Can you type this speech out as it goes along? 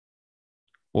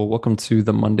Well, welcome to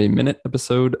the Monday Minute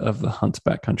episode of the Hunt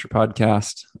Backcountry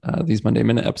podcast. These Monday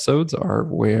Minute episodes are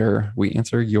where we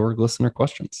answer your listener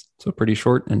questions. So pretty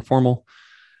short and formal.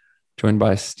 Joined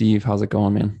by Steve. How's it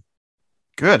going, man?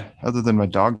 Good. Other than my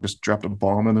dog just dropped a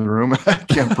bomb in the room. I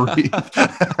can't breathe.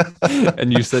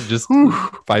 And you said just Whew.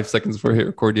 5 seconds before we hit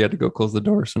record, you had to go close the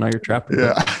door. So now you're trapped with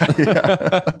Yeah.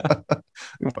 Yeah.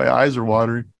 it. My eyes are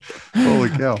watering. Holy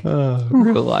cow.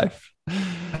 Real life.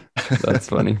 That's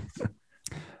funny.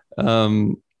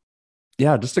 Um,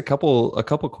 yeah, just a couple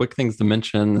quick things to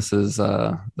mention. This is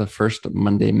the first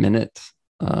Monday Minute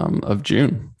of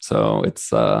June. So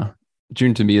it's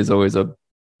June to me is always a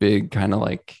big kind of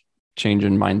like change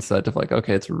in mindset of like,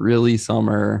 okay, it's really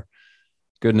summer.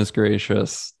 Goodness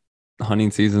gracious,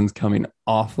 hunting season's coming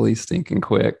awfully stinking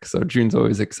quick. So June's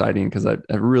always exciting because I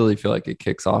really feel like it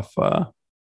kicks off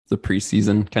the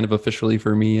preseason kind of officially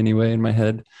for me anyway in my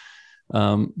head.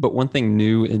 But one thing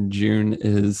new in June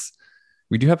is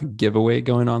we do have a giveaway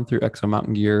going on through Exo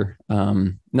Mountain Gear,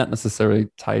 not necessarily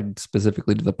tied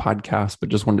specifically to the podcast, but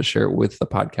just wanted to share it with the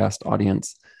podcast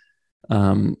audience.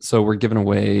 So we're giving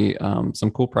away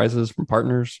some cool prizes from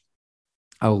partners.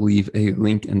 I'll leave a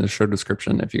link in the show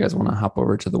description if you guys want to hop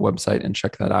over to the website and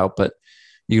check that out. But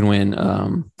you can win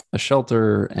a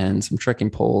shelter and some trekking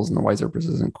poles and the Wiser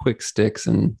Precision Quick Sticks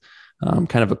and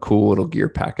kind of a cool little gear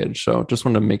package. So just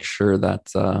wanted to make sure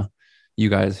that you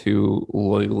guys who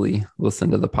loyally listen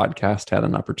to the podcast had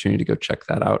an opportunity to go check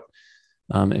that out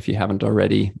if you haven't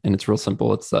already. And it's real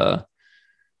simple. It's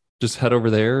just head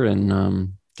over there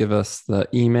and give us the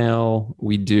email.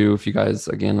 We do, if you guys,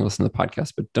 again, listen to the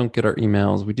podcast, but don't get our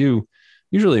emails, we do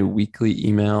usually a weekly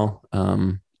email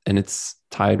and it's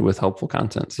tied with helpful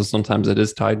content. So sometimes it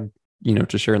is tied,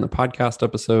 to share in the podcast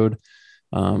episode.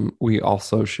 We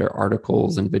also share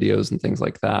articles and videos and things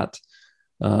like that.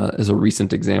 As a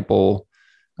recent example,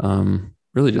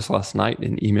 really just last night,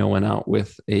 an email went out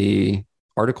with a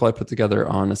article I put together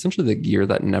on essentially the gear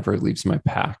that never leaves my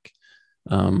pack,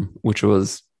 which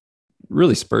was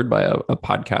really spurred by a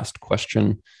podcast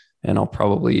question. And I'll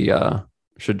probably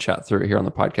should chat through it here on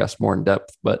the podcast more in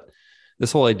depth. But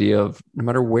this whole idea of no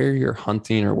matter where you're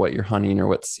hunting or what you're hunting or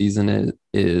what season it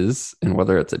is, and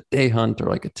whether it's a day hunt or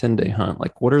like a 10-day hunt,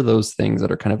 like what are those things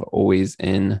that are kind of always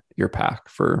in your pack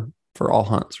for all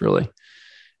hunts really?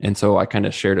 And so I kind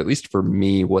of shared, at least for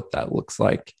me, what that looks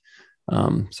like.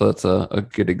 So that's a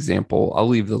good example. I'll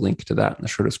leave the link to that in the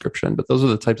show description, but those are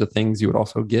the types of things you would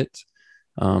also get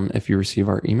if you receive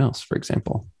our emails, for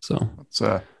example. So It's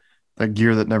that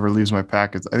gear that never leaves my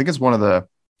pack. I think it's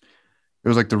it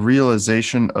was like the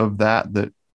realization of that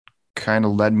kind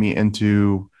of led me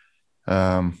into,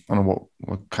 I don't know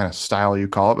what kind of style you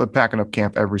call it, but packing up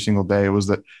camp every single day. It was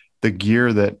that the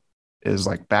gear that is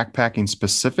like backpacking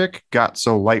specific got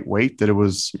so lightweight that it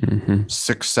was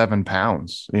 6-7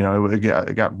 pounds.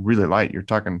 It got really light. You're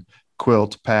talking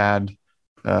quilt, pad,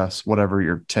 whatever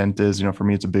your tent is. For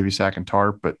me, it's a baby sack and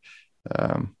tarp. But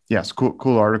it's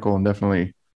cool article, and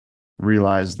definitely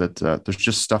realize that there's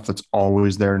just stuff that's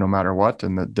always there no matter what.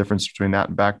 And the difference between that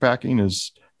and backpacking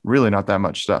is really not that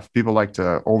much stuff. People like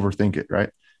to overthink it,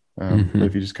 right? But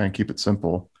if you just kind of keep it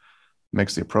simple, it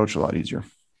makes the approach a lot easier.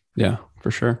 Yeah, for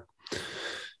sure.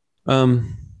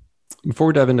 Before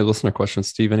we dive into listener questions,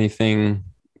 Steve, anything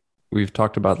we've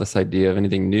talked about, this idea of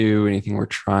anything new, anything we're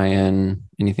trying,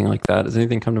 anything like that? Does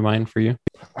anything come to mind for you?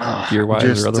 Gear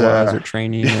wise or otherwise, or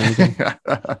training or anything?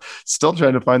 Still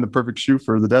trying to find the perfect shoe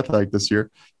for the death hike this year.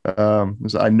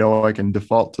 I know I can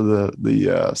default to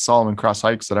the Salomon cross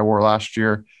hikes that I wore last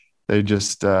year. They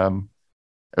just, it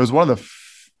was one of the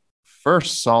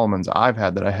first Salomons I've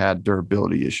had that I had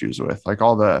durability issues with, like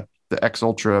all the X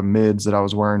Ultra mids that I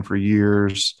was wearing for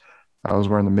years. I was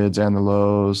wearing the mids and the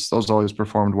lows. Those always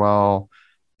performed well.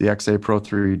 The XA Pro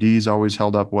 3Ds always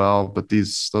held up well, but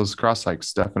those cross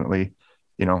hikes definitely,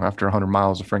 after 100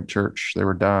 miles of Frank Church, they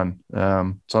were done.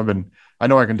 So I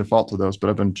know I can default to those, but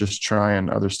I've been just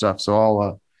trying other stuff. So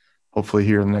I'll hopefully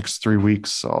here in the next 3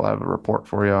 weeks, I'll have a report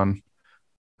for you on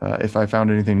if I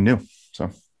found anything new. So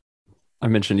I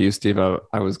mentioned to you, Steve,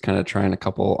 I was kind of trying a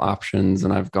couple options,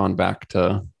 and I've gone back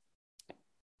to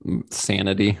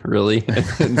sanity really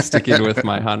and sticking with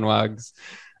my Hanwags.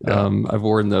 I've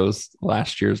worn those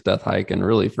last year's death hike, and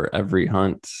really for every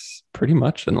hunt pretty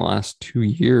much in the last 2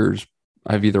 years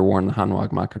I've either worn the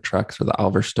Hanwag Maka Treks or the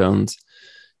Alver Stones,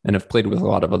 and have played with a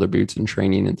lot of other boots and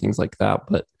training and things like that.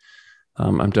 But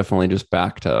I'm definitely just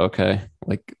back to, okay,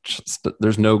 like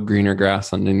there's no greener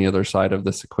grass on any other side of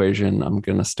this equation. I'm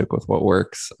going to stick with what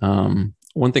works.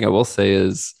 One thing I will say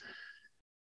is,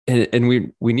 and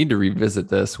we need to revisit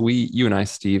this. You and I,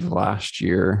 Steve, last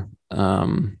year,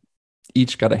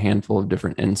 each got a handful of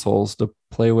different insoles to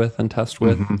play with and test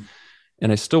with. Mm-hmm.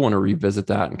 And I still want to revisit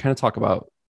that and kind of talk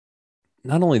about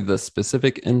not only the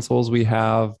specific insoles we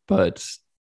have, but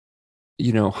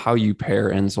how you pair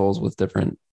insoles with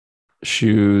different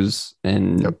shoes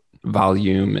and Yep.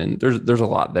 volume. And there's a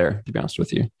lot there, to be honest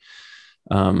with you.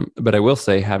 But I will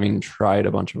say, having tried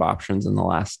a bunch of options in the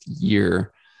last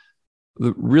year,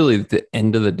 really at the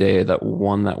end of the day, that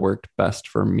one that worked best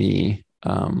for me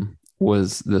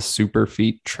was the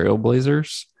Superfeet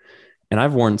Trailblazers. And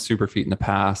I've worn Superfeet in the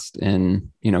past, and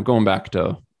going back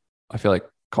to, I feel like,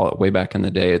 call it way back in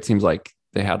the day, it seems like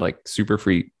they had like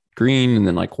Superfeet green and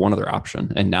then like one other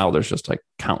option, and now there's just like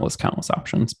countless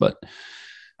options. But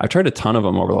I've tried a ton of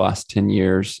them over the last 10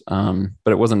 years,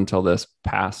 but it wasn't until this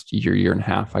past year and a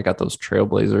half I got those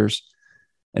Trailblazers,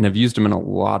 and I've used them in a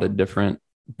lot of different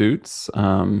boots,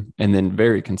 and then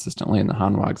very consistently in the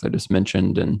Hanwags I just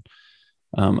mentioned. And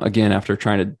again, after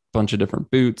trying a bunch of different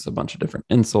boots, a bunch of different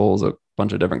insoles, a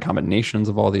bunch of different combinations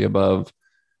of all the above,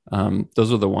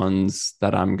 those are the ones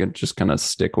that I'm just going to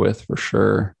stick with for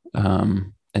sure.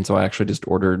 And so I actually just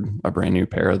ordered a brand new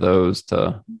pair of those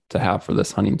to have for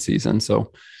this hunting season.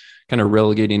 So kind of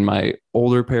relegating my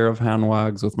older pair of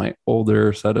Hanwags with my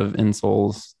older set of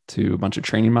insoles to a bunch of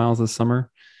training miles this summer.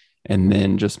 And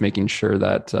then just making sure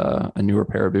that a newer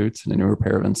pair of boots and a newer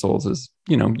pair of insoles is,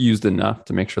 used enough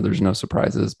to make sure there's no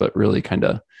surprises, but really kind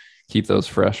of keep those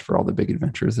fresh for all the big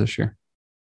adventures this year.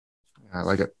 I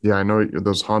like it. Yeah, I know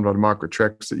those Hanwag Machra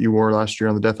Treks that you wore last year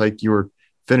on the death hike. You were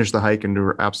finished the hike and you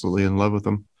were absolutely in love with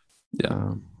them.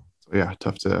 Yeah. So yeah,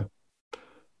 tough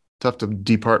to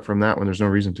depart from that when there's no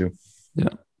reason to.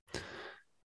 Yeah.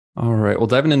 All right. Well,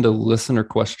 diving into listener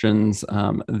questions,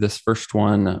 this first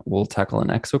one we'll tackle an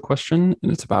EXO question,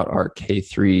 and it's about our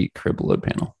K3 crib load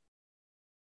panel.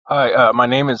 Hi, my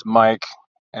name is Mike,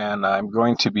 and I'm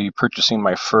going to be purchasing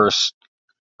my first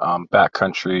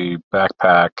backcountry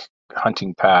backpack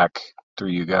hunting pack through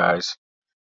you guys.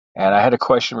 And I had a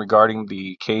question regarding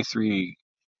the K3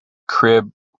 crib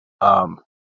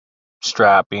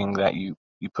strapping that you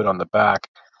put on the back.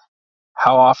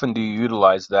 How often do you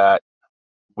utilize that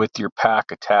with your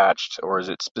pack attached, or is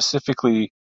it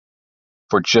specifically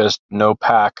for just no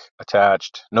pack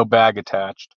attached, no bag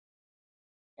attached,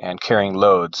 and carrying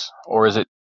loads, or is it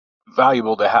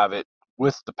valuable to have it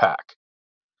with the pack?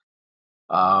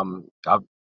 I'm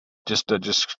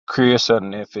just curious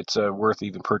on if it's worth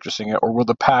even purchasing it, or will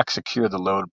the pack secure the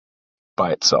load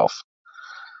by itself?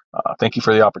 Thank you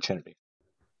for the opportunity.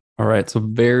 All right. So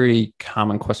very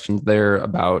common questions there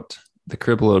about the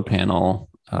crib load panel.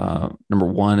 Number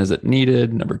one, is it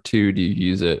needed? Number two, do you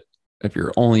use it if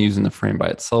you're only using the frame by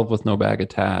itself with no bag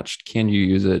attached? Can you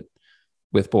use it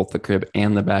with both the crib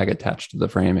and the bag attached to the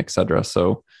frame, etc.?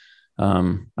 So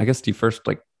I guess, do you first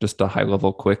like just a high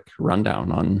level quick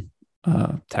rundown on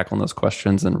tackling those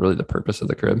questions and really the purpose of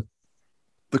the crib?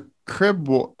 The crib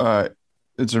will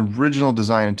its original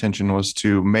design intention was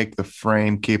to make the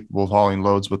frame capable of hauling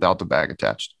loads without the bag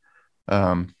attached.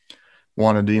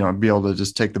 Wanted to, be able to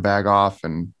just take the bag off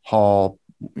and haul,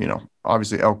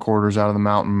 obviously elk quarters out of the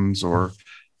mountains, or,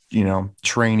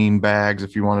 training bags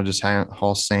if you want to just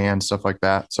haul sand, stuff like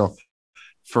that. So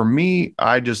for me,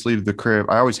 I just leave the crib.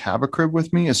 I always have a crib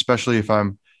with me, especially if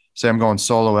I'm going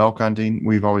solo elk hunting.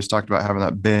 We've always talked about having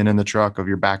that bin in the truck of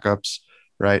your backups,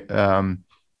 right?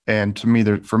 And to me,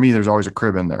 there's always a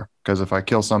crib in there, because if I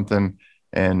kill something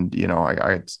and,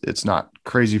 it's not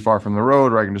crazy far from the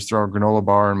road, where I can just throw a granola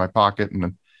bar in my pocket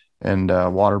and a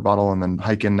water bottle and then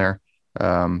hike in there.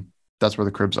 That's where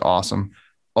the crib's awesome.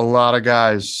 A lot of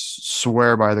guys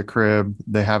swear by the crib.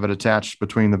 They have it attached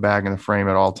between the bag and the frame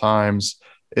at all times.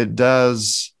 It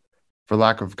does, for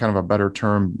lack of kind of a better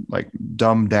term, like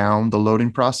dumb down the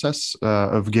loading process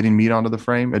of getting meat onto the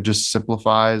frame. It just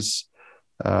simplifies,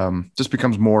 just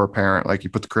becomes more apparent. Like, you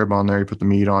put the crib on there, you put the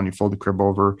meat on, you fold the crib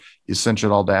over, you cinch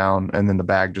it all down, and then the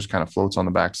bag just kind of floats on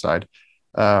the backside.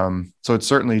 So it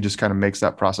certainly just kind of makes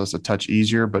that process a touch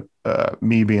easier. But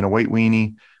me being a weight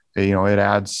weenie, it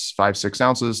adds 5-6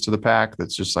 ounces to the pack.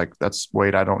 That's just like, that's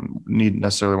weight I don't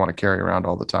necessarily want to carry around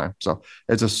all the time. So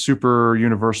it's a super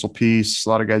universal piece. A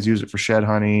lot of guys use it for shed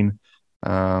hunting.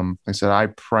 Like I said, I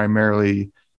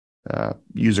primarily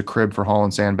use a crib for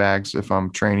hauling sandbags if I'm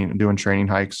doing training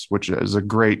hikes, which is a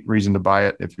great reason to buy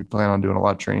it if you plan on doing a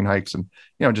lot of training hikes. And,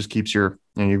 it just keeps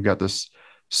you've got this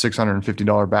 $650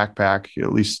 backpack. It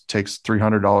at least takes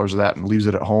 $300 of that and leaves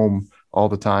it at home all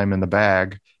the time in the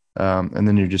bag. And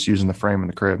then you're just using the frame and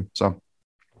the crib. So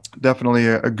definitely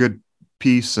a good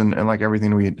piece. And like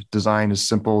everything we design is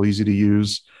simple, easy to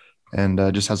use, and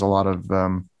just has a lot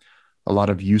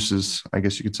of uses, I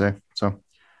guess you could say. So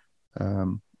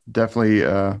definitely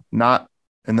not.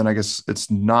 And then I guess it's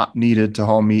not needed to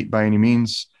haul meat by any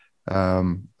means.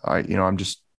 I'm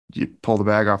just, you pull the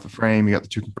bag off the frame. You got the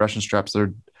 2 compression straps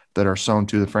that are sewn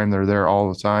to the frame. They're there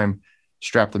all the time.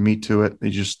 Strap the meat to it.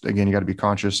 Again, you got to be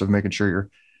conscious of making sure you're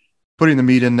putting the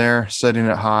meat in there, setting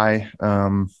it high.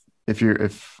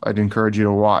 If I'd encourage you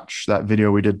to watch that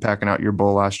video we did packing out your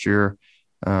bull last year.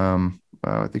 I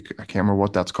can't remember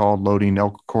what that's called, loading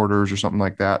elk quarters or something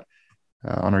like that,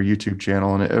 on our YouTube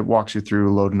channel. And it walks you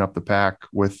through loading up the pack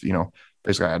with,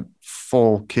 basically I had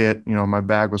full kit, my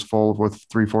bag was full with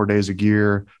 3-4 days of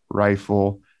gear,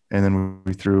 rifle. And then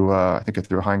we threw, I think I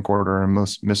threw a hind quarter and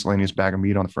most miscellaneous bag of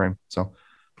meat on the frame. So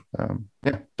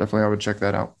yeah, definitely I would check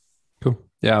that out. Cool.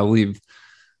 Yeah, I'll leave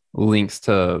links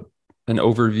to an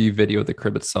overview video of the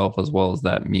crib itself, as well as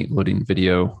that meat loading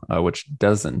video, which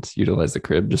doesn't utilize the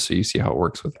crib, just so you see how it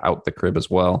works without the crib as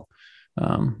well.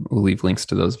 We'll leave links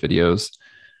to those videos.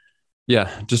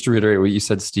 Yeah, just to reiterate what you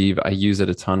said, Steve, I use it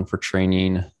a ton for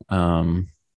training.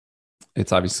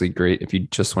 It's obviously great if you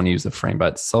just want to use the frame by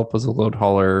itself as a load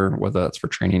hauler, whether that's for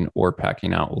training or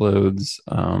packing out loads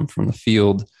from the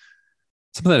field.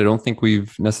 Something that I don't think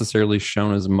we've necessarily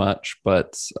shown as much,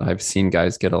 but I've seen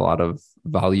guys get a lot of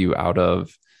value out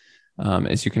of,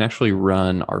 is you can actually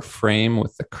run our frame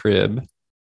with the crib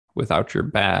without your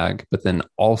bag, but then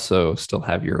also still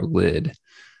have your lid.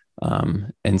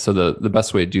 And so the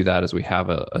best way to do that is we have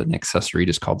an accessory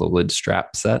just called the lid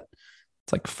strap set.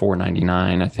 It's like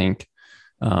 $4.99, I think.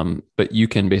 But you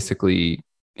can basically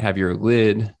have your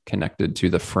lid connected to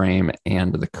the frame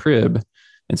and the crib.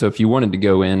 And so if you wanted to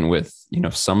go in with,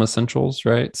 some essentials,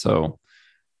 right? So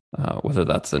whether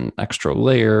that's an extra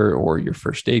layer or your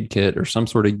first aid kit or some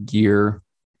sort of gear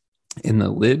in the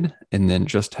lid, and then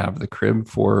just have the crib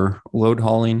for load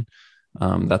hauling,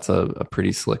 that's a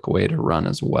pretty slick way to run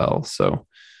as well. So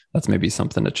that's maybe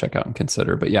something to check out and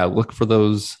consider. But yeah, look for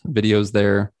those videos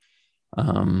there.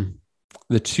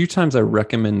 The 2 times I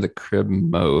recommend the crib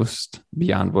most,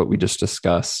 beyond what we just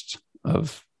discussed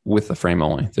with the frame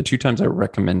only, the 2 times I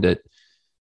recommend it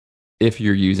if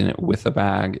you're using it with a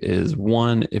bag is,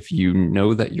 1, if you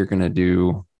know that you're going to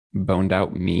do boned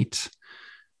out meat,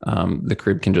 the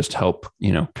crib can just help,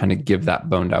 kind of give that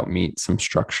boned out meat some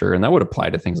structure. And that would apply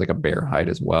to things like a bear hide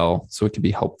as well. So it could be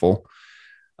helpful.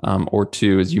 Or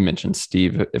 2, as you mentioned,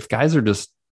 Steve, if guys are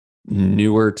just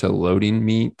newer to loading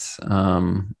meat,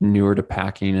 newer to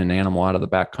packing an animal out of the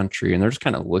backcountry, and they're just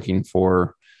kind of looking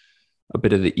for a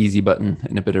bit of the easy button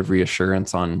and a bit of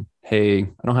reassurance on, hey,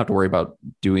 I don't have to worry about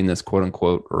doing this quote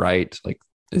unquote right. Like,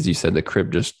 as you said, the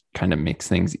crib just kind of makes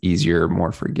things easier,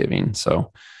 more forgiving.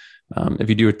 So if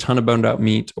you do a ton of boned out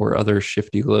meat or other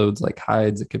shifty loads like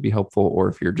hides, it could be helpful. Or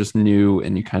if you're just new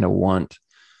and you kind of want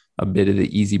a bit of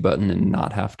the easy button and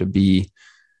not have to be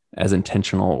as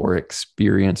intentional or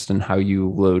experienced in how you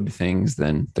load things,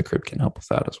 then the crib can help with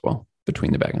that as well,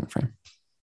 between the bag and the frame.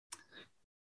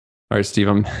 All right, Steve,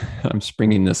 I'm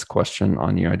springing this question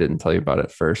on you. I didn't tell you about it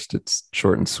first. It's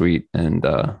short and sweet, and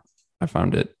I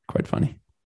found it quite funny.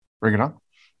 Bring it on.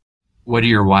 What do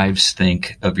your wives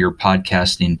think of your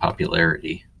podcasting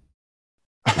popularity?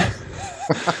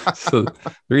 So the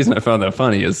reason I found that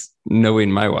funny is knowing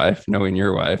my wife, knowing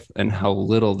your wife, and how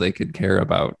little they could care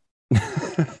about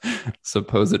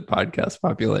supposed podcast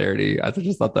popularity. I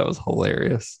just thought that was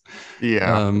hilarious.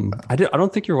 Yeah. I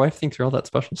don't think your wife thinks you're all that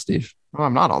special, Steve. Well,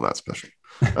 I'm not all that special.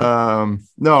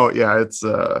 No, yeah,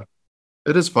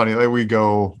 it is funny. Like we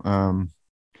go,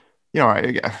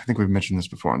 I think we've mentioned this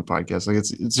before on the podcast. Like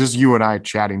it's just you and I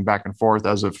chatting back and forth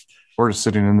as if we're just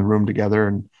sitting in the room together,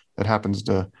 and it happens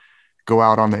to go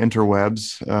out on the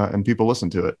interwebs, and people listen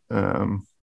to it.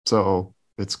 So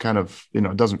it's kind of,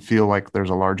 it doesn't feel like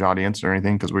there's a large audience or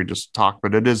anything because we just talk,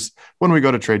 but it is when we go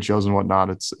to trade shows and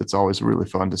whatnot, it's always really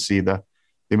fun to see the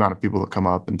amount of people that come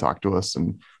up and talk to us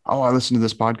and, oh, I listened to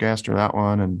this podcast or that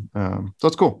one. And so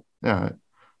it's cool. Yeah.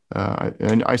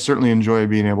 And I certainly enjoy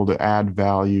being able to add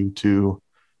value to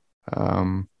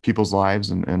people's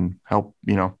lives and help,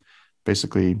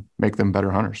 basically make them better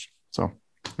hunters. So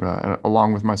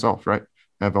along with myself, right.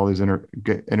 I have all these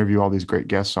interview all these great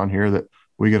guests on here that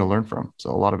we get to learn from. So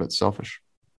a lot of it's selfish.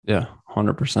 Yeah,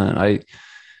 100%. I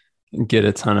get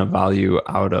a ton of value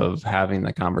out of having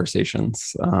the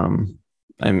conversations.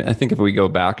 I think if we go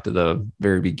back to the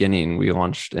very beginning, we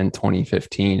launched in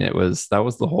 2015. That was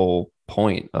the whole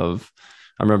point of,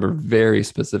 I remember very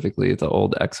specifically the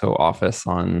old EXO office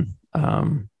on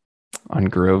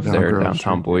Grove there,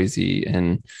 downtown Boise.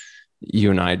 And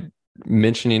you and I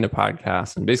mentioning a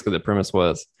podcast, and basically the premise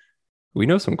was, we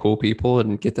know some cool people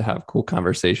and get to have cool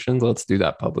conversations. Let's do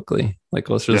that publicly. Like,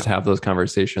 let's just have those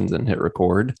conversations and hit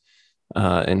record.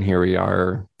 And here we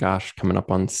are, gosh, coming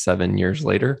up on 7 years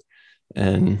later.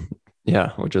 And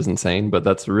yeah, which is insane. But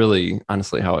that's really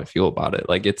honestly how I feel about it.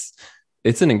 Like it's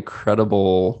an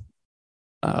incredible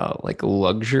like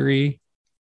luxury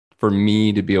for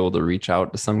me to be able to reach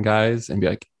out to some guys and be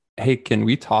like, hey, can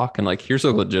we talk? And like, here's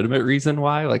a legitimate reason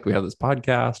why, like, we have this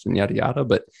podcast and yada yada.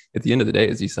 But at the end of the day,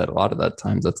 as you said, a lot of that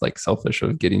times that's like selfish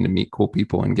of getting to meet cool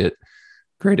people and get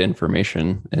great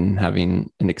information and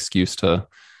having an excuse to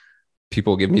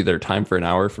people give me their time for an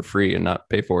hour for free and not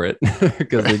pay for it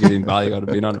because they're getting value out of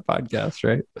being on a podcast,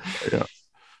 right? Yeah.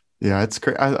 Yeah, it's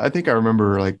crazy. I think I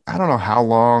remember, like, I don't know how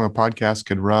long a podcast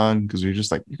could run because you're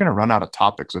just like, you're going to run out of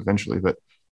topics eventually, but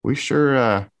we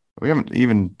sure, we haven't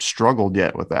even struggled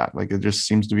yet with that. Like, it just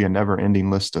seems to be a never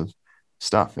ending list of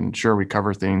stuff. And sure, we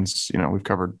cover things,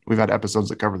 we've had episodes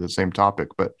that cover the same topic,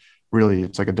 but really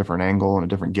it's like a different angle and a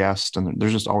different guest. And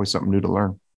there's just always something new to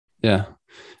learn. Yeah.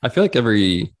 I feel like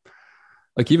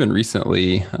like even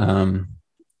recently,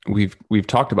 we've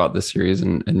talked about this series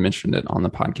and mentioned it on the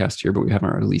podcast here, but we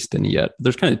haven't released any yet.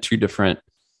 There's kind of two different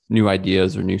new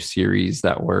ideas or new series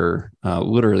that we're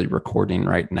literally recording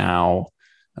right now.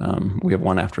 We have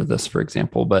one after this, for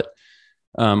example, but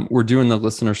we're doing the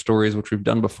listener stories, which we've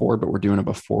done before, but we're doing a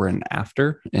before and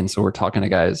after. And so we're talking to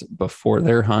guys before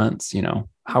their hunts,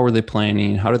 how are they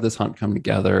planning? How did this hunt come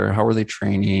together? How are they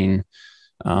training?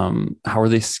 How are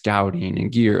they scouting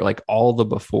and gear, like all the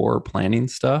before planning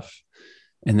stuff.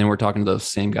 And then we're talking to those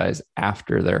same guys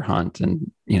after their hunt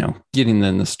and, getting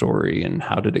them the story and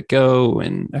how did it go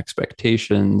and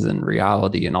expectations and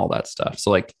reality and all that stuff. So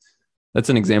like, that's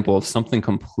an example of something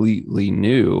completely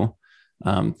new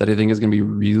that I think is going to be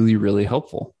really, really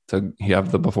helpful to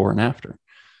have the before and after.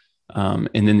 And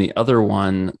then the other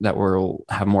one that we'll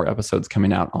have more episodes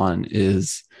coming out on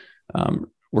is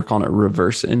we're calling it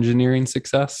reverse engineering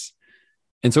success.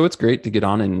 And so it's great to get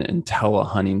on and tell a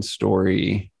hunting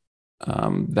story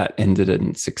that ended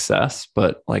in success.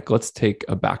 But like, let's take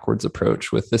a backwards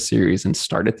approach with this series and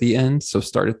start at the end. So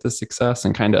start at the success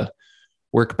and kind of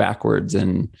work backwards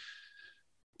and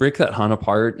break that hunt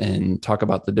apart and talk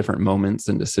about the different moments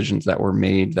and decisions that were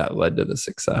made that led to the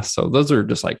success. So those are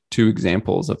just like two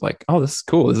examples of like, oh, this is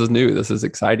cool. This is new. This is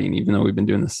exciting. Even though we've been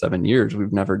doing this 7 years,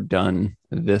 we've never done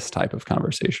this type of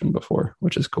conversation before,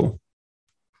 which is cool.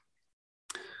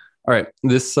 All right.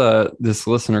 This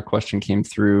listener question came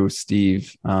through,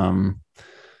 Steve,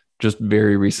 just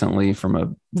very recently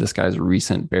from this guy's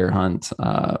recent bear hunt.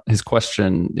 His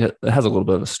question, it has a little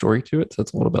bit of a story to it, so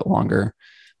it's a little bit longer.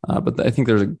 But I think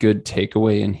there's a good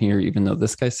takeaway in here, even though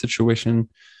this guy's situation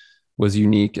was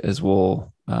unique, as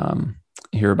we'll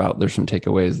hear about. There's some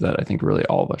takeaways that I think really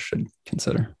all of us should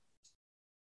consider.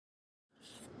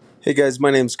 Hey guys,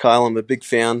 my name's Kyle. I'm a big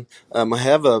fan. I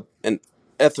have an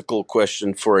ethical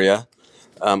question for you.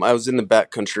 I was in the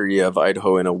backcountry of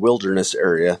Idaho in a wilderness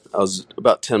area. I was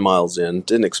about 10 miles in.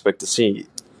 Didn't expect to see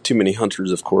too many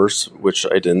hunters, of course, which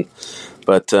I didn't.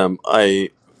 But I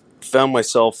found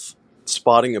myself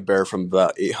spotting a bear from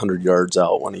about 800 yards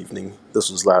out one evening. This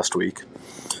was last week.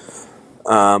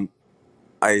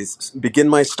 I begin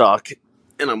my stalk,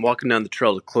 and I'm walking down the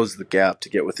trail to close the gap to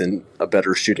get within a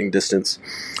better shooting distance.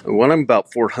 And when I'm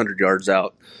about 400 yards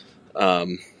out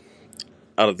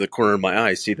of the corner of my eye,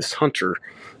 I see this hunter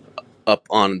up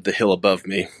on the hill above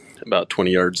me, about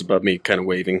 20 yards above me, kind of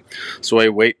waving. So I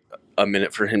wait a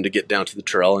minute for him to get down to the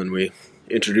trail, and we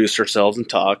introduce ourselves and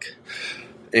talk.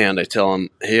 And I tell him,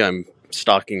 hey, I'm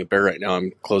stalking a bear right now.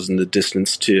 I'm closing the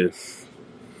distance to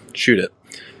shoot it.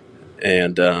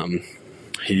 And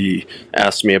he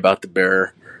asked me about the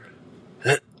bear.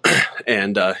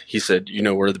 And he said, you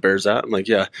know where the bear's at? I'm like,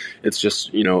 yeah, it's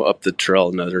just, up the trail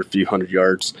another few hundred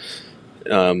yards,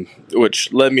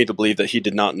 which led me to believe that he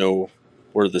did not know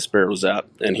where this bear was at,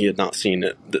 and he had not seen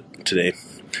it today.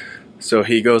 So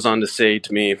he goes on to say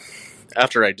to me,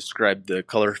 after I described the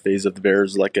color phase of the bear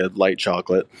as like a light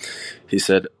chocolate, he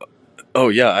said, oh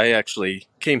yeah, I actually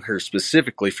came here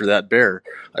specifically for that bear.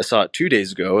 I saw it 2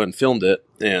 days ago and filmed it,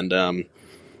 and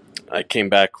I came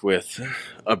back with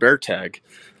a bear tag,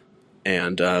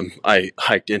 and I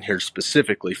hiked in here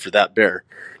specifically for that bear.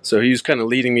 So he was kind of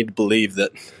leading me to believe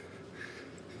that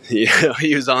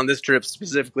he was on this trip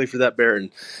specifically for that bear, and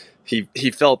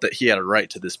he felt that he had a right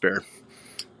to this bear.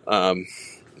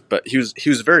 But he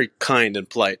was very kind and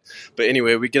polite. But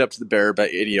anyway, we get up to the bear about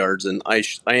 80 yards, and I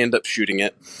end up shooting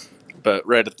it. But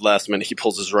right at the last minute, he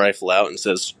pulls his rifle out and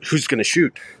says, who's going to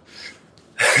shoot?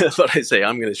 But I say,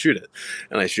 I'm going to shoot it.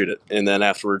 And I shoot it. And then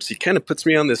afterwards, he kind of puts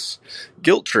me on this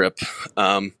guilt trip,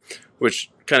 which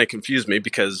kind of confused me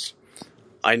because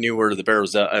I knew where the bear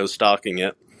was at. I was stalking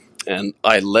it. and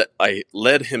I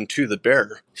led him to the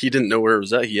bear. He didn't know where it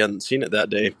was at. He hadn't seen it that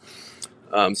day.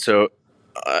 So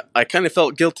I kind of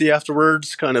felt guilty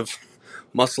afterwards, kind of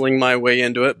muscling my way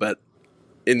into it. But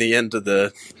at the end of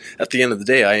the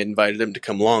day, I invited him to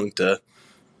come along to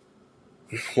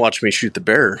watch me shoot the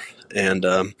bear, and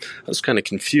I was kind of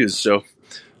confused. So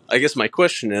I guess my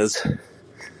question is,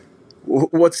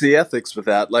 what's the ethics with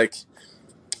that? Like,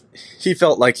 he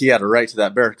felt like he had a right to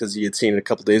that bear because he had seen it a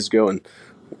couple days ago, and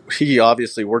he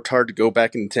obviously worked hard to go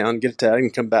back into town, get a tag,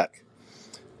 and come back.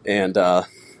 And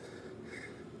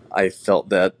I felt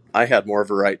that I had more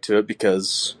of a right to it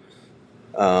because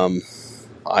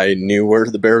I knew where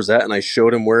the bear was at, and I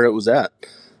showed him where it was at,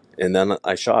 and then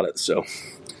I shot it. So,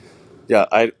 yeah,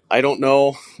 I don't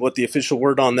know what the official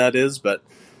word on that is, but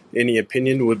any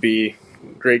opinion would be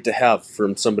great to have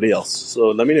from somebody else. So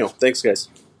let me know. Thanks, guys.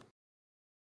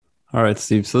 All right,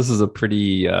 Steve. So this is a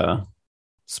pretty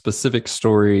specific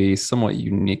story, somewhat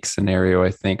unique scenario,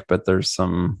 I think, but there's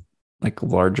some like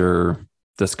larger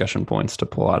discussion points to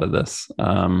pull out of this.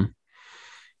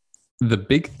 The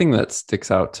big thing that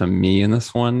sticks out to me in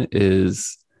this one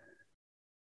is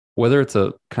whether it's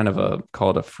a kind of a,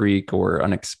 call it a freak or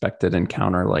unexpected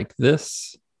encounter like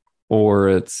this, or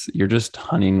it's you're just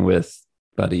hunting with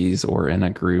buddies or in a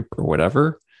group or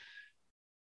whatever,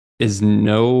 is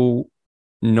know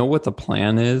what the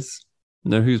plan is,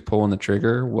 know who's pulling the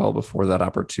trigger well before that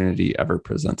opportunity ever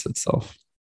presents itself.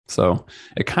 So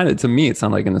it kind of, to me, it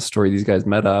sounded like in the story, these guys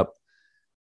met up,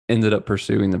 ended up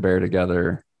pursuing the bear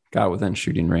together, got within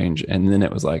shooting range. And then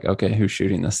it was like, okay, who's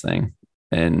shooting this thing?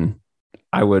 And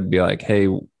I would be like, hey,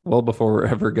 well, before we're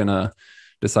ever going to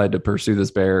decide to pursue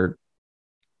this bear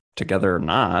together or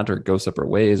not, or go separate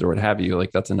ways or what have you,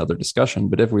 like that's another discussion.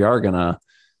 But if we are going to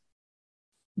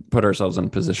put ourselves in a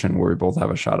position where we both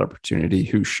have a shot opportunity,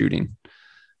 who's shooting?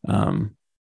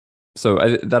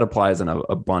 So that applies in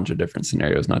a bunch of different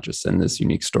scenarios, not just in this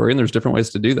unique story. And there's different ways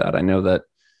to do that. I know that,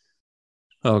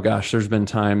 oh gosh, there's been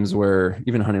times where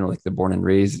even hunting like the born and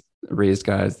raised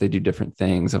guys, they do different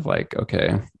things of like,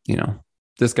 okay,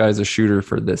 this guy's a shooter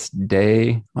for this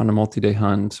day on a multi-day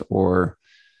hunt, or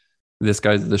this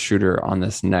guy's the shooter on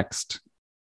this next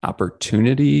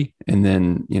opportunity. And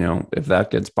then, if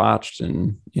that gets botched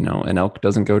and, an elk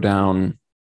doesn't go down,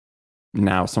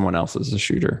 now someone else is a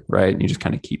shooter, right? And you just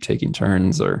kind of keep taking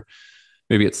turns, or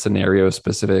maybe it's scenario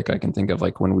specific. I can think of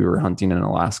like when we were hunting in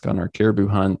Alaska on our caribou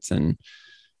hunts, and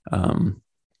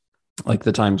like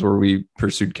the times where we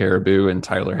pursued caribou and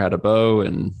Tyler had a bow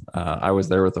and I was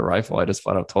there with a rifle. I just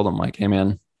flat out told him like, hey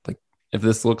man, like if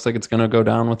this looks like it's going to go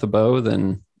down with a bow,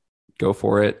 then go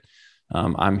for it.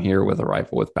 I'm here with a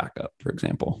rifle with backup, for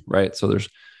example. Right. So there's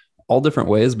all different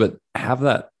ways, but have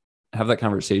that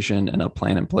conversation and a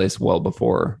plan in place well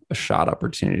before a shot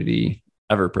opportunity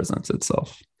ever presents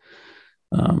itself.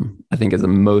 I think is the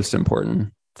most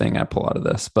important thing I pull out of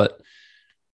this. But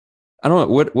I don't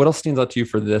know what else stands out to you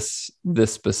for this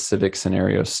specific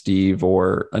scenario, Steve.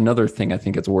 Or another thing I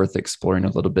think it's worth exploring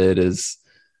a little bit is,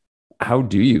 how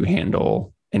do you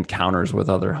handle encounters with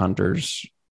other hunters,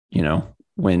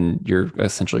 when you're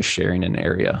essentially sharing an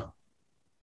area?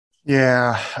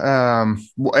 Yeah.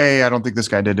 I don't think this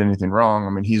guy did anything wrong. I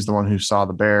mean, he's the one who saw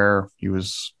the bear. He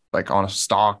was like on a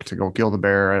stalk to go kill the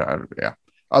bear. Yeah.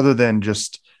 Other than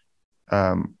just,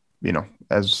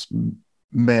 as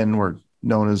men, we're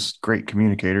known as great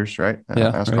communicators, right?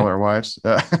 Ask all our wives.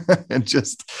 And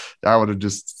just, I would have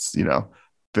just,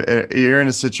 you're in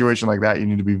a situation like that, you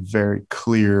need to be very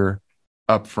clear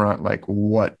up front, like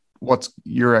what's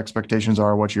your expectations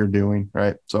are, what you're doing,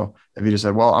 right? So if you just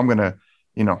said, well, I'm going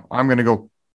to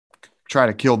go try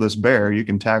to kill this bear, you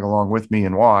can tag along with me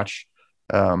and watch,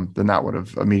 then that would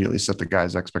have immediately set the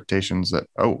guy's expectations that,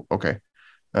 oh, okay.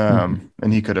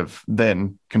 And he could have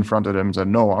then confronted him and said,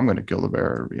 no, I'm going to kill the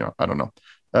bear. I don't know.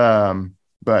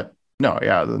 But no,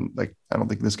 yeah. Like, I don't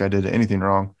think this guy did anything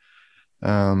wrong.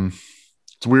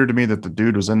 It's weird to me that the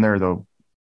dude was in there though,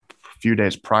 a few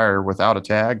days prior without a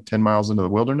tag, 10 miles into the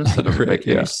wilderness. That doesn't make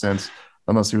any sense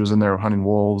unless he was in there hunting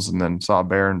wolves and then saw a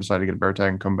bear and decided to get a bear tag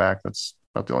and come back. That's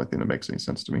not the only thing that makes any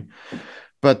sense to me.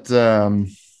 But,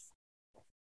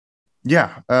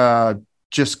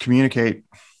 just communicate.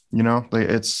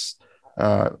 It's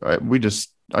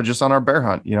just on our bear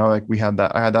hunt, like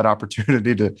I had that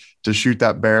opportunity to shoot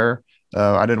that bear.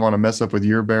 I didn't want to mess up with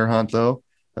your bear hunt though.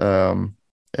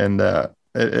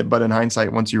 But in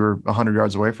hindsight, once you were 100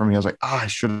 yards away from me, I was like, I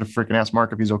should have freaking asked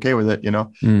Mark if he's okay with it.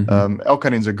 Elk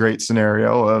hunting is a great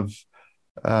scenario of,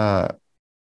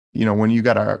 when you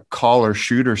got a call or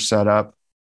shooter set up.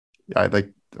 I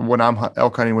like when I'm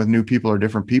elk hunting with new people or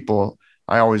different people,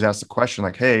 I always ask the question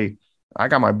like, hey, I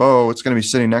got my bow. It's going to be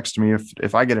sitting next to me.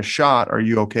 If I get a shot, are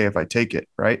you okay if I take it?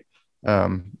 Right.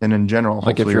 And in general,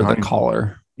 Like if you're the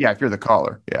caller. Yeah. If you're the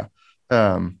caller. Yeah.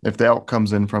 If the elk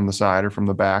comes in from the side or from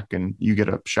the back and you get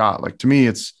a shot, like to me,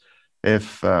 it's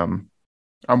if I'm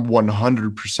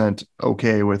 100%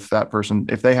 okay with that person.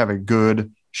 If they have a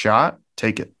good shot,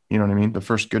 take it. You know what I mean? The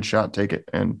first good shot, take it.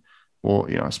 And well,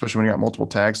 especially when you got multiple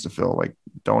tags to fill, like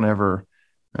don't ever,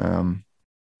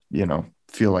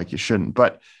 feel like you shouldn't.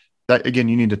 But that, again,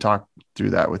 you need to talk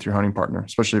through that with your hunting partner,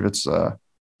 especially if it's,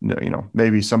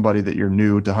 maybe somebody that you're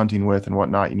new to hunting with and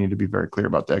whatnot. You need to be very clear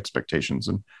about the expectations.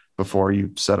 And before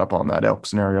you set up on that elk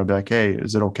scenario, be like, hey,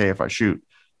 is it okay if I shoot?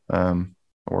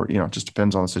 Or, it just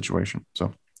depends on the situation.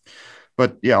 So,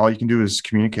 but yeah, all you can do is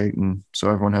communicate. And so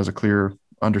everyone has a clear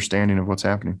understanding of what's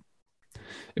happening.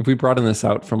 If we broaden this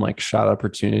out from like shot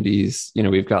opportunities,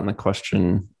 we've gotten the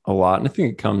question a lot. And I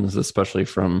think it comes especially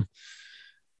from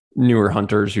newer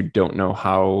hunters who don't know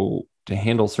how to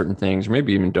handle certain things, or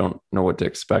maybe even don't know what to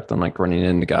expect on like running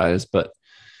into guys. But,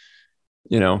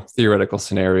 theoretical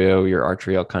scenario, you're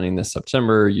archery elk hunting this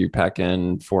September, you pack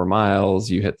in 4 miles,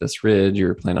 you hit this ridge,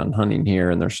 you're planning on hunting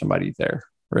here, and there's somebody there,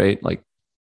 right? Like,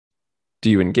 do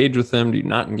you engage with them? Do you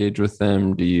not engage with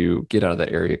them? Do you get out of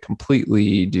that area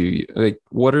completely? Do you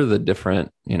what are the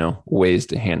different, ways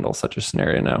to handle such a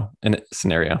scenario? And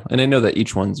I know that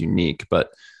each one's unique,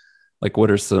 but like,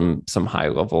 what are some high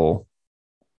level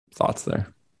thoughts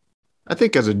there? I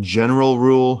think as a general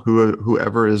rule,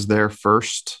 whoever is there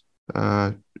first,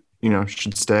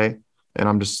 should stay. And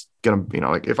I'm just going to,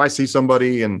 like if I see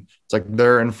somebody and it's like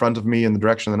they're in front of me in the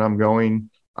direction that I'm going,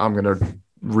 I'm going to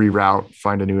reroute,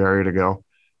 find a new area to go.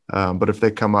 But if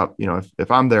they come up,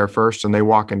 if I'm there first and they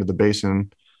walk into the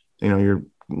basin, you're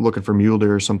looking for mule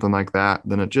deer or something like that,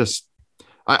 then it just,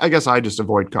 I guess I just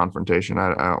avoid confrontation.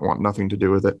 I don't want nothing to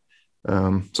do with it.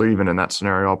 So even in that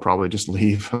scenario, I'll probably just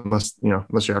leave unless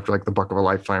you're after like the buck of a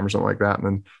lifetime or something like that. And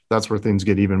then that's where things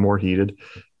get even more heated.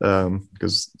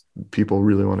 Because people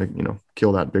really want to,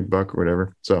 kill that big buck or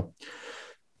whatever. So,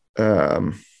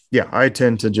 yeah, I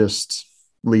tend to just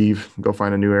leave, go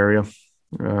find a new area.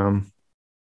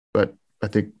 But I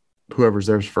think whoever's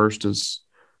there first is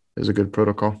a good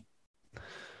protocol.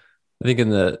 I think in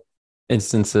the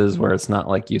instances where it's not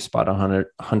like you spot a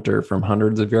hunter from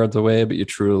hundreds of yards away, but you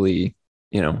truly,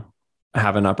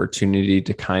 have an opportunity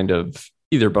to kind of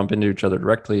either bump into each other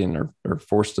directly and are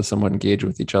forced to somewhat engage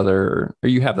with each other, or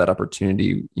you have that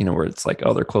opportunity, where it's like,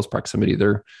 oh, they're close proximity.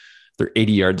 They're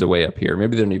 80 yards away up here.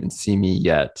 Maybe they don't even see me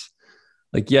yet.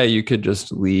 Like, yeah, you could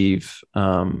just leave.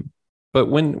 But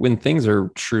when things are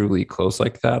truly close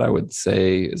like that, I would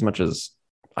say, as much as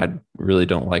I really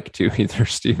don't like to either,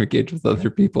 Steve, engage with other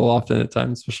people often at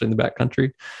times, especially in the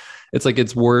backcountry, it's like,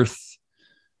 it's worth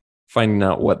finding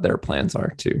out what their plans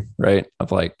are too, right?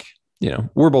 Of like,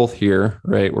 we're both here,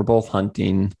 right? We're both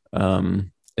hunting.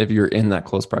 If you're in that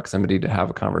close proximity to have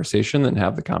a conversation, then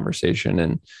have the conversation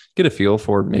and get a feel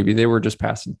for, maybe they were just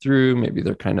passing through. Maybe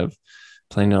they're kind of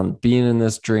planning on being in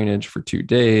this drainage for 2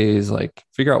 days. Like,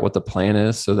 figure out what the plan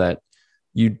is so that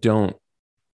you don't,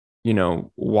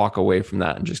 walk away from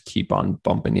that and just keep on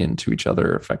bumping into each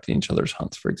other, affecting each other's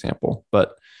hunts, for example.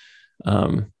 But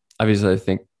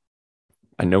obviously,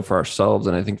 I know for ourselves,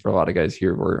 and I think for a lot of guys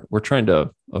here, we're trying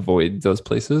to avoid those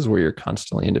places where you're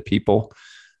constantly into people.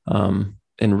 And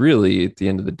really, at the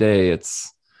end of the day,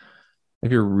 it's,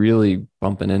 if you're really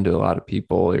bumping into a lot of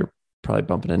people, you're probably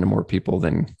bumping into more people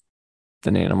than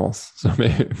animals. So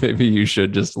maybe you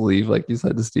should just leave, like you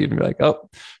said to Steve, and be like, oh,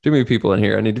 too many people in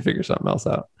here. I need to figure something else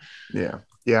out. Yeah.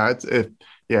 Yeah.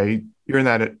 You're in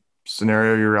that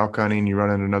scenario, you're elk hunting, you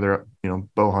run into another,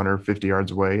 bow hunter 50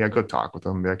 yards away. Yeah. Go talk with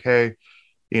them. Be like, hey,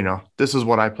 this is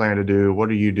what I plan to do. What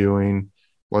are you doing?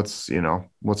 Let's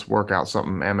work out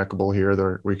something amicable here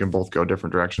that we can both go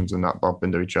different directions and not bump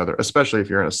into each other, especially if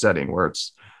you're in a setting where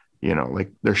it's, like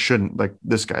there shouldn't, like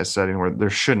this guy's setting where there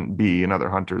shouldn't be another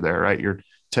hunter there, right? You're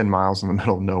 10 miles in the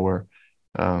middle of nowhere.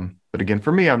 But again,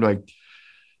 for me, I'm like,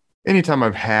 anytime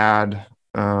I've had,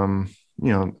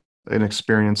 an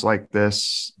experience like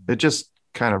this, it just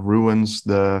kind of ruins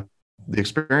the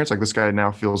experience. Like, this guy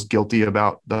now feels guilty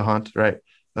about the hunt, right?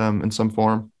 In some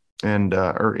form, and,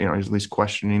 or, he's at least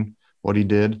questioning what he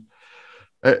did.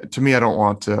 To me, I don't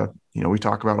want to, we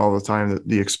talk about all the time that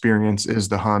the experience is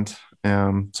the hunt.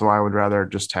 So I would rather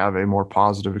just have a more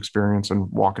positive experience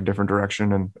and walk a different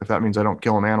direction. And if that means I don't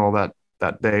kill an animal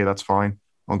that day, that's fine.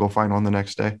 I'll go find one the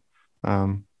next day.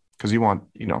 Cause you want,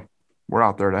 we're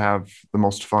out there to have the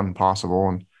most fun possible,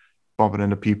 and bumping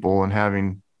into people and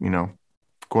having,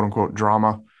 quote unquote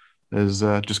drama is,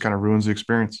 just kind of ruins the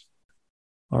experience.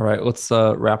 All right. Let's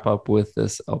wrap up with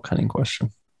this elk hunting question.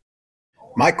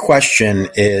 My question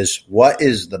is, what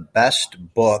is the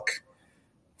best book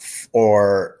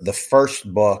or the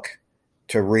first book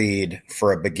to read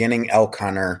for a beginning elk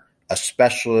hunter,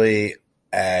 especially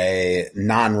a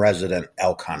non-resident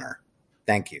elk hunter?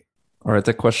 Thank you. All right,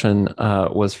 that question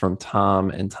was from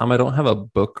Tom. And Tom, I don't have a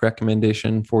book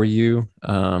recommendation for you,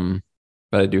 but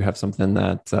I do have something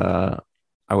that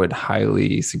I would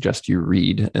highly suggest you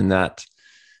read, and that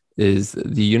is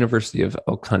the University of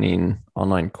Elk Hunting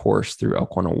online course through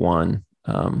Elk 101.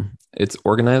 It's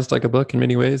organized like a book in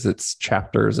many ways. It's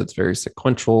chapters, it's very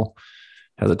sequential,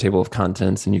 has a table of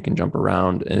contents, and you can jump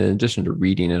around. And in addition to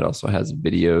reading, it also has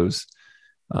videos,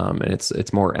 and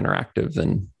it's more interactive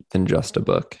than just a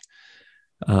book.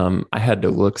 I had to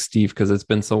look, Steve, because it's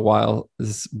been so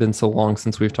long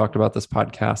since we've talked about this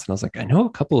podcast. And I was like, I know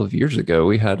a couple of years ago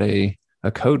we had a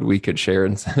code we could share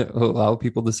and allow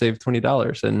people to save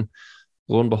 $20. And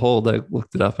lo and behold, I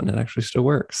looked it up and it actually still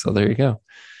works. So there you go.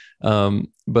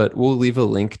 But we'll leave a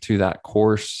link to that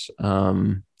course.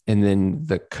 And then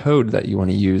the code that you want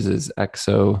to use is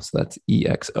EXO. So that's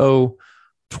EXO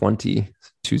 2020.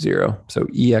 So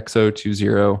EXO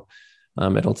 20.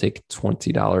 It'll take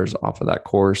 $20 off of that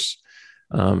course.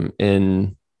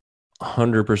 In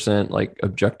 100% like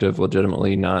objective,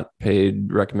 legitimately not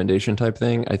paid recommendation type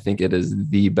thing, I think it is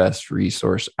the best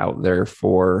resource out there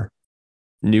for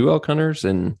new elk hunters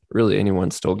and really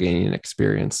anyone still gaining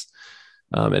experience.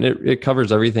 And it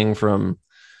covers everything from,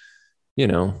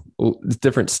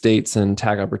 different states and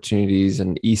tag opportunities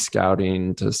and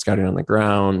e-scouting to scouting on the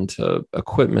ground to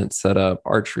equipment setup,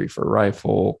 archery for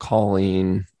rifle,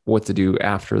 calling, what to do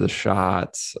after the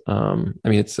shots.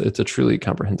 It's a truly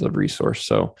comprehensive resource.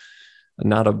 So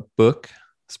not a book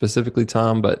specifically,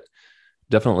 Tom, but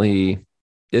definitely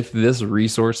if this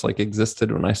resource like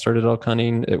existed when I started elk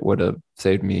hunting, it would have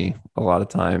saved me a lot of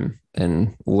time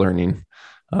and learning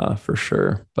for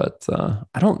sure. But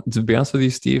I don't, to be honest with you,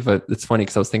 Steve, it's funny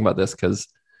because I was thinking about this because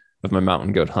of my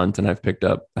mountain goat hunt, and I've picked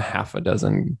up a half a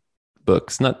dozen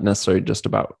books, not necessarily just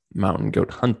about mountain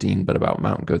goat hunting, but about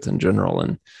mountain goats in general.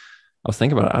 And I was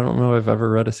thinking about it. I don't know if I've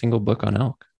ever read a single book on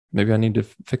elk. Maybe I need to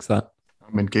fix that.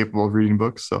 I'm incapable of reading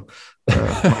books, so my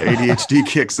ADHD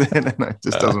kicks in, and it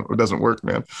doesn't work,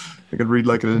 man. I could read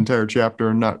like an entire chapter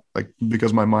and not like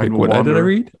because my mind will what wander. Did I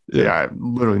read? Yeah, I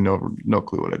literally no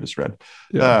clue what I just read.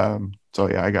 Yeah. So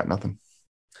yeah, I got nothing.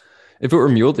 If it were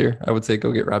mule deer, I would say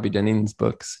go get Robbie Denning's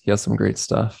books. He has some great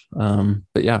stuff.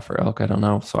 But yeah, for elk, I don't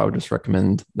know. So I would just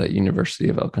recommend that University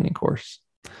of Elk Hunting course.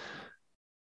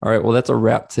 All right. Well, that's a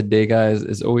wrap today, guys.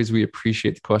 As always, we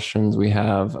appreciate the questions. We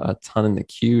have a ton in the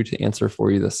queue to answer for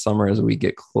you this summer as we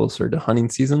get closer to hunting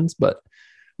seasons, but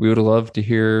we would love to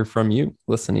hear from you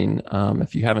listening.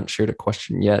 If you haven't shared a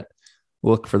question yet,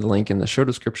 look for the link in the show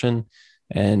description,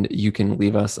 and you can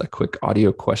leave us a quick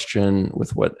audio question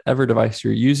with whatever device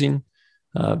you're using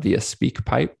via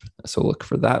SpeakPipe. So look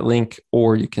for that link,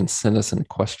 or you can send us a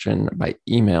question by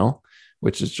email,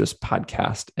 which is just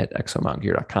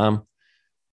podcast@exomountgear.com.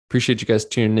 Appreciate you guys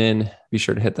tuning in. Be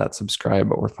sure to hit that subscribe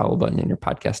or follow button in your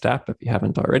podcast app if you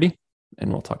haven't already,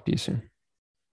 and we'll talk to you soon.